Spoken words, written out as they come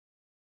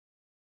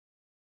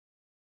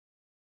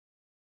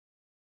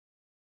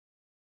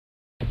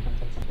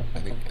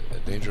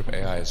danger of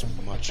AI is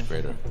much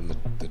greater than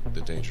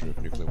the danger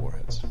of nuclear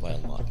warheads by a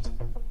lot.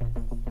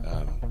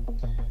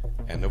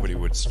 And nobody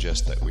would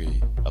suggest that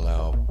we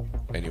allow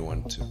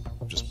anyone to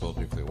just build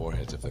nuclear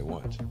warheads if they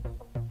want.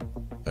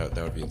 That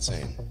would be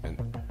insane. And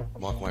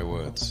mark my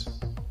words,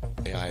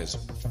 AI is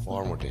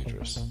far more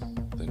dangerous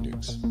than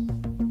nukes.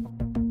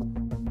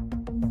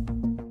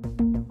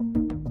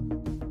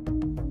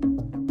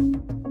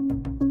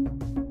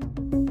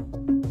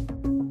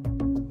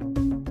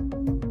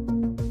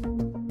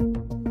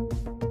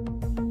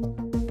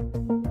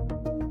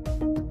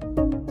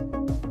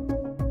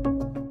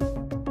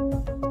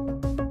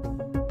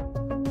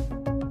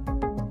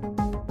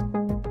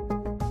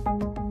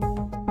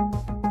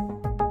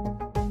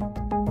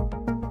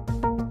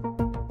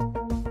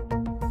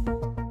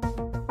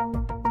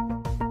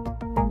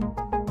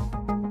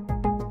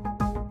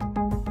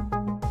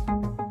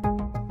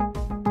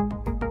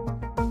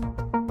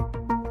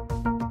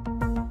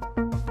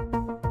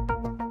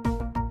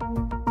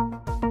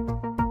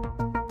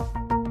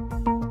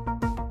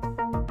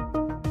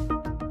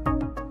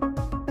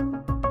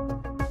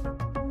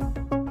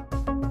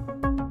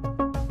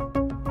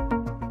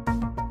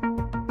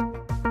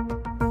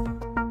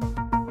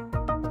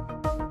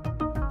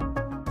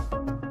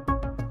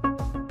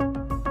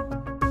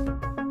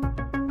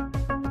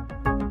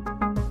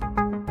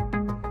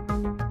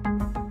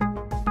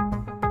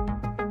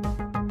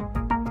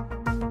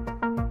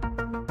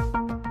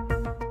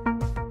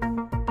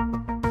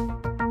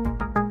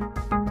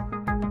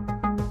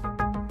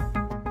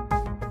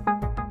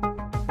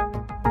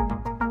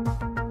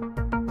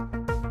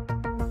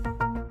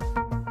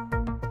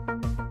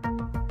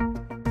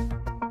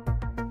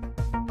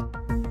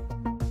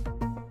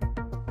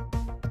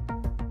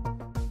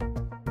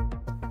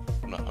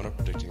 I'm not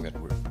predicting that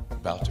we're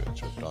about to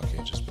enter the Dark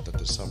Ages, but that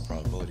there's some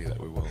probability that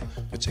we will,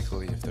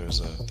 particularly if there's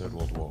a Third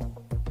World War.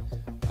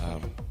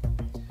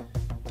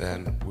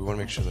 Then we want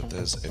to make sure that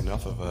there's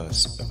enough of a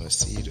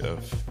seed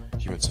of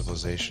human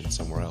civilization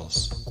somewhere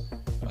else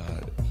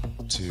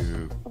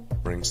to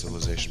bring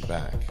civilization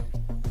back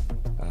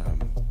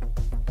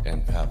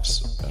and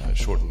perhaps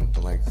shorten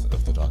the length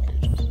of the Dark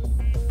Ages.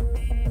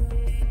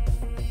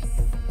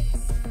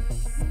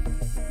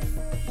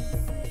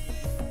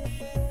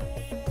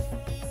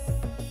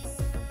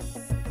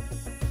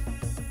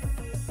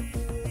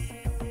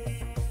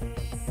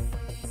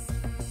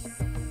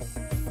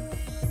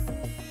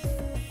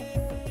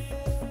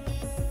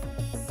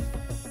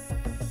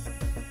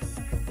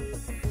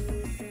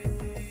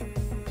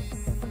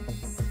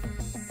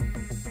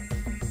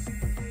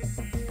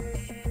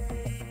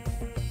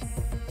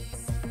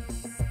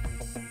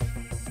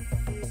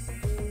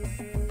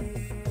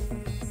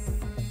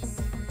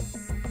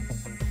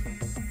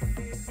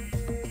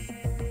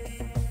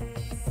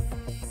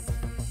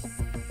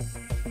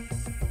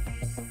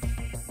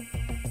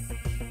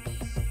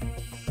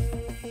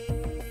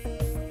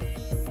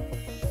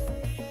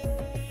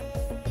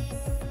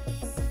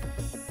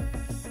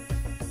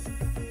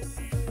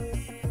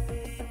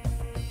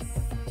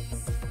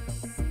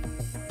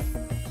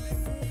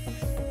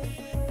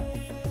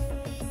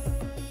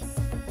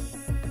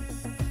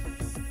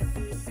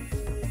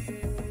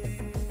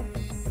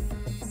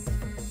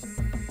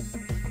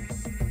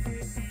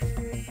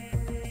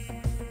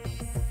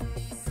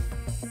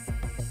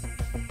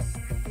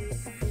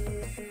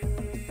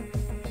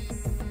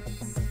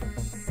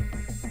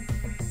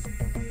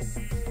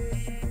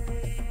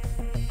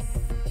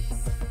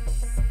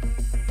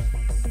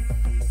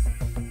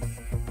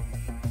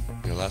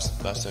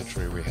 Last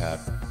century we had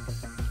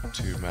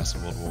 2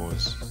 massive world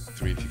wars,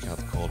 3 if you count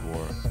the Cold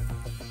War.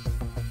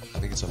 I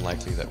think it's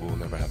unlikely that we will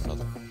never have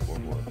another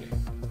world war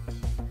again.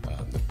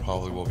 There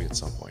probably will be at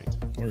some point.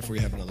 Or if we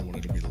have another one,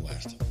 it'll be the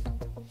last.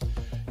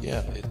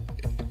 Yeah,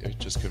 it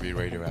just could be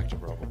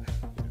radioactive rubble.